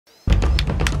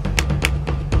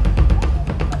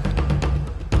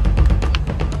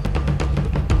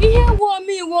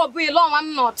wo be long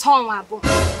I'm not tongue.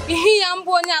 He am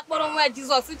born at where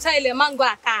Jesus child mango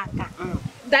aka.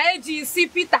 Daiji see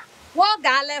Peter. What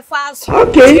gale fast.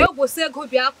 Okay. You go say go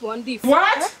be up one day.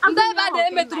 What? I'm there by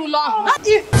the me through long.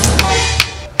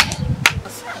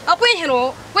 Up when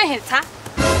hit her.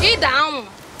 He down.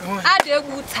 Add a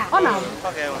wood.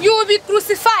 You will be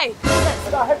crucified.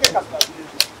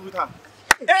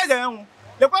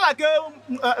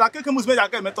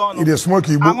 It is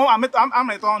smoky. I'm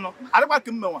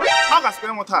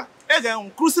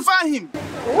crucify him.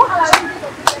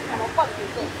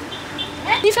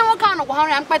 If you want to go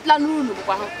I'm quite lanu.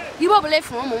 You will believe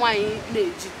from wine,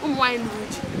 wine,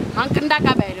 and can that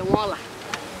be the wall.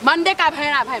 Monday cap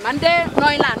hair up him, Monday, no.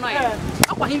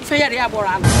 Oh, him fair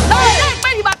aboran.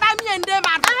 But I'm in them.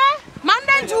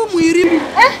 Monday, Jum,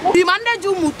 Monday,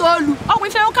 Jum, Mutolu. Oh, we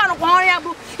fell kind of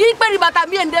horrible. He very but I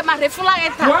mean them at the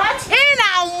flight. What? In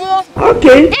our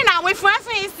okay. In our friends,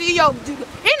 see your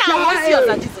in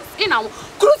our Jesus. In our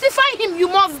crucify him, you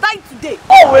must die today.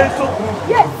 Oh, yes.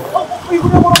 Oh,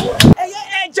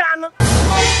 John.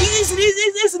 This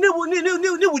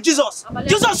new Jesus.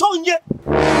 Jesus on you.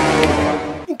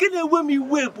 Get away me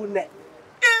way, Bune.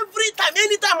 Every time,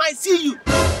 anytime I see you,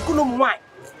 couldn't mind.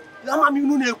 Lama mi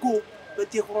no go,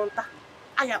 but you want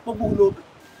I have a bull.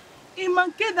 In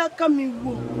Mankeda coming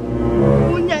womb.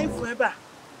 Munya forever.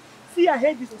 See, I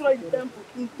had destroyed the temple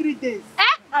in 3 days.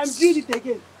 I'm build it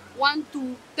again. 1,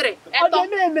 2, 3.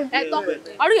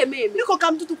 Are you a man? You can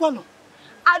come to Tukwano.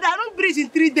 I don't bridge in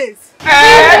 3 days.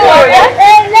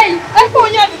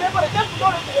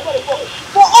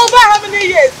 For over how many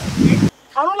years?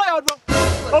 I don't like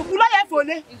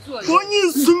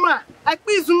Zuma. I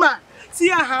quit Zuma. See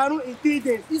a haru in 3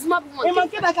 days. It's my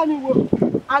Mankeda coming work.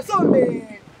 I saw the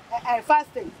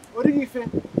fasting. Already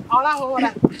finished.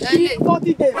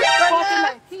 40 days.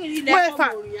 40 nights. Where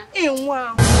far? In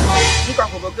one. You can't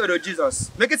forget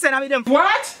Jesus. Make it send them.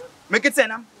 What? Make it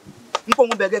send them. You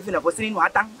can't be getting a person.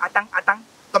 Atang.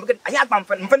 Come get. I have fun.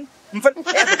 Probably. You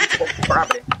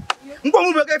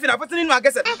can't be getting a person. I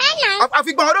guess. I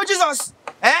think about Jesus.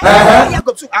 Eh? I have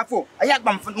got to Afo. I have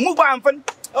fun. Move on.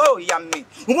 Oh, yummy.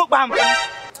 Move on.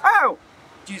 Oh,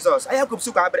 Jesus. I have got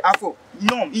to Afo. You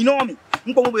know me. I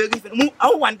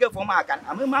want to go for my can.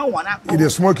 I'm my one. It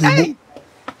is smoky.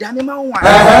 Damn my one.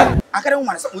 I can't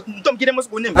want to. Don't get him.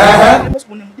 Must name. Must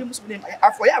name.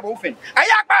 I for you open. I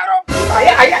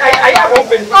have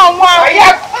open. Oh, wow.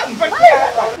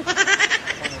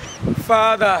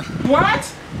 Father. What?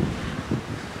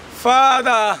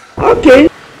 Father. Okay.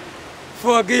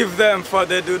 Forgive them, for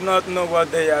they do not know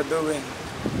what they are doing.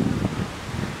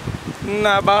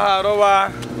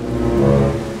 Nabaharowa.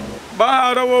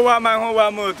 Baharowa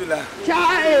Mahowa Motula.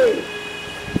 Child.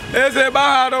 Eze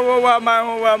Baharowa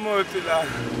Mahowa Motula.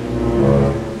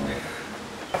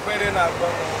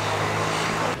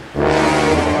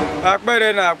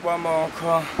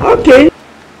 Okay.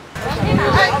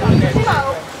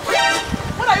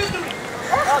 What are you doing?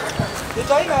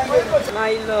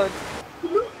 My Lord.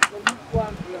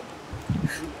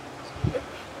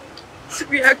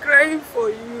 We are crying for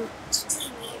you.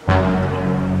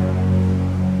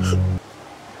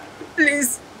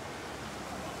 Please,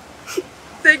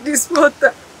 take this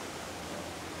water.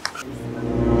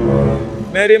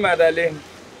 Mary Magdalene,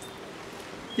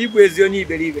 Ibu ezioni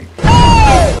iberibe.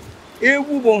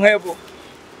 Ewu bụ heaven.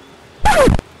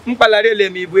 Mpalarele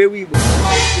mi Ibu ewu Igbo,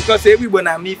 because ewu Igbo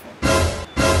na mi.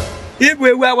 Ibu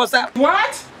ewu awasa.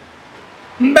 What?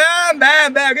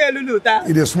 Mbe geluluta.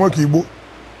 It is smoky Igbo.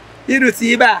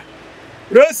 Irusi iba.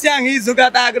 Rosiang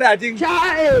izukata agradi.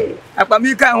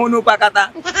 Akpamika hunu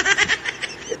pakata.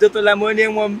 Etotola money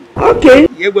mom. Okay.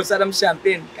 Yego sadam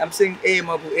champagne. I'm saying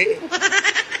mabu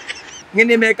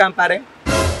ngini me kampare.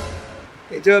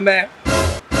 Ejome.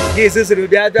 Jesus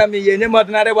rubia jami yenye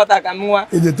modnare wata kanwa.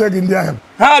 It take in there.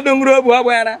 Ha dungro bu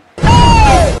abwana.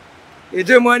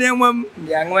 Ejo money mom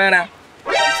yangwana.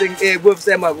 I'm saying go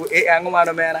say mabu angwa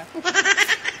no mera.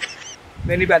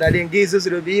 Many bad Jesus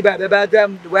will be bad about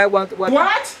them. Do I want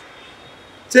what?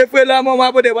 Chefela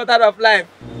mama put the water of life.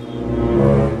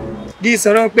 This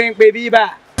wrong pink baby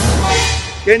ba.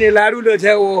 Can you larulo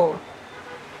jego?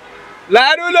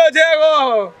 Larulo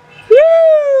jego.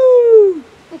 Woo!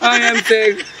 I am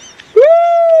saying.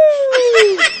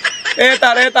 Woo!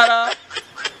 Etara.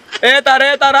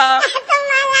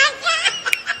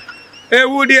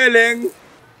 Woody Eleng.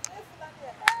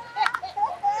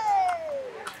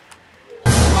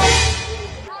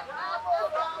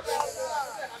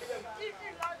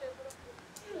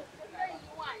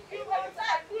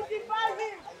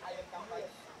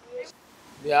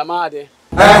 Ya made.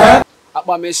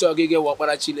 Akpa mesho gige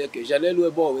wakpara Chineke, jalelu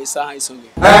ebe o we sa ha isonye.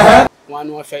 one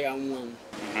of young one.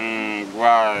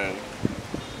 Why?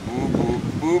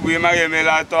 Boo, you may have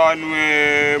a ton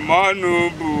with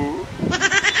Monubu.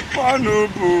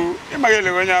 Monubu, you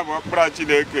may have a prachi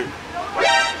deke.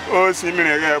 Oh,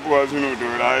 similar was no do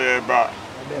I ever.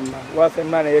 What's the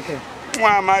money?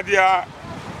 Madia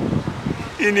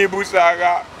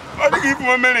Inibusaga. I give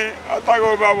more money. I talk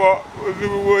about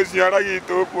who was Yaragi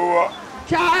to poor.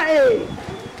 Child.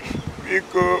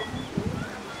 Because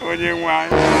only one.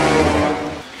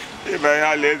 If I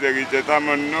had later, it's a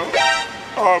tamon, no.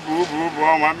 Oh, boo boo,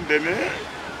 I'm dinner.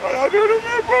 I don't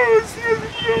remember.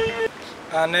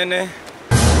 And then,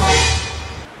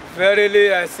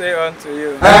 verily I say unto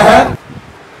you.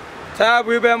 Tab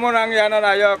we be more than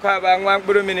Yana York have and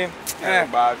 1 minute.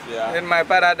 In my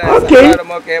paradise, okay.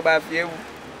 I'm okay about you.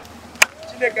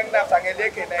 She can have a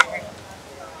lake in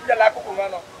the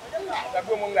Lacumano. The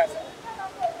woman.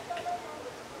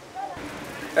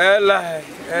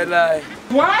 Eli.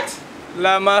 What?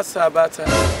 Lama Sabata.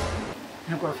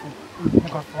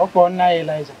 Upon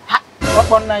Elijah.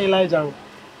 Upon Elijah.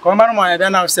 Come on, my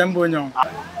then I'll send Bunyon.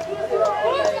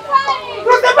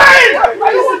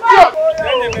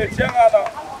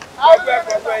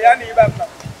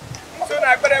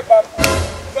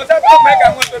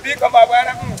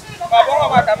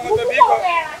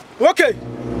 Okay.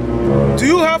 Do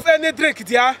you have any drink,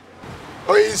 dear?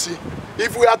 Oh, easy.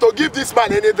 If we are to give this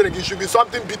man any drink, it should be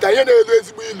something bitter.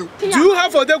 Do you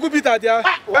have odogwu bitter, dear?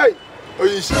 Hey, oh,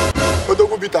 easy.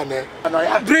 Odogwu bitter, ne?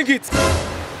 Bring it.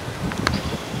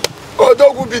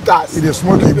 Odogwu bitters. It is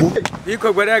smoky, boo.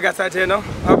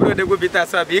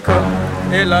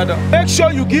 Make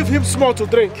sure you give him small to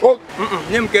drink. Oh.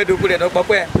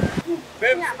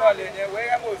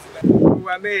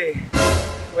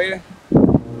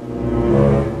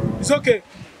 It's okay.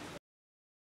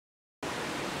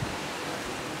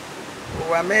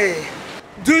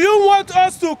 Do you want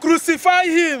us to crucify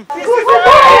him?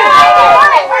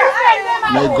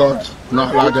 May God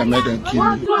not allow them make them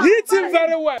kill you. Hit him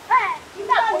very well.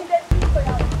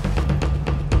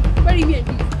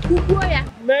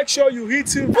 Make sure you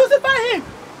hit him. Crucify him.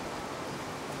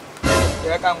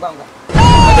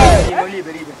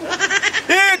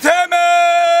 Hit him!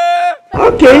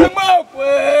 Okay.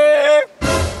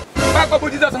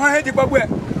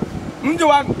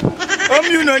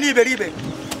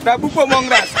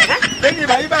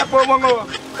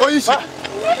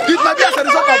 It might be as a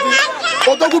result of the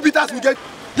odogwu bitters we get.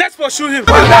 Let's pursue him.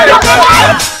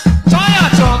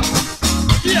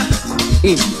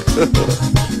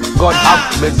 God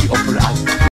have mercy upon us.